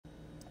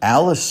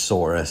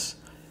Allosaurus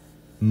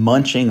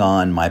munching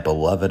on my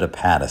beloved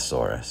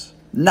Apatosaurus.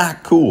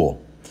 Not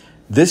cool.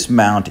 This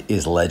mount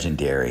is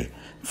legendary.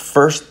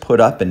 First put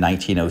up in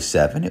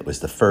 1907, it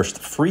was the first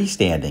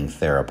freestanding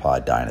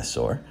theropod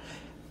dinosaur,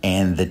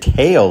 and the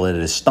tail it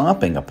is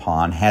stomping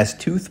upon has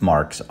tooth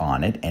marks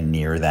on it, and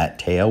near that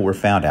tail were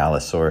found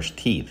Allosaurus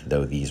teeth,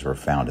 though these were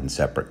found in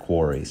separate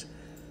quarries.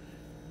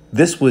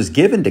 This was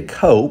given to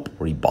Cope,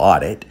 where he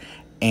bought it,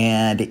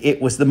 and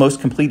it was the most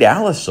complete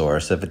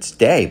Allosaurus of its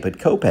day, but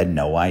Cope had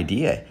no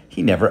idea.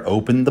 He never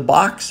opened the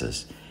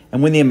boxes.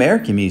 And when the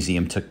American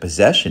Museum took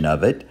possession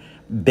of it,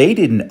 they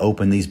didn't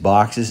open these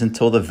boxes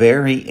until the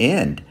very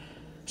end.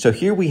 So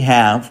here we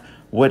have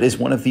what is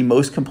one of the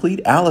most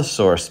complete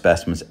Allosaurus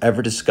specimens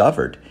ever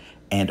discovered.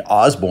 And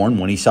Osborne,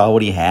 when he saw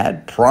what he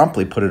had,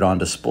 promptly put it on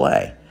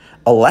display.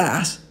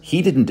 Alas,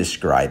 he didn't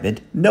describe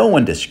it. No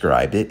one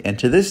described it. And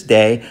to this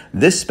day,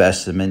 this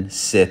specimen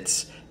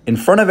sits in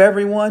front of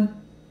everyone,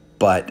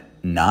 but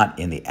not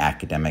in the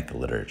academic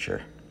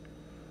literature.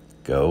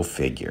 Go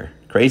figure.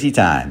 Crazy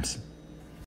times.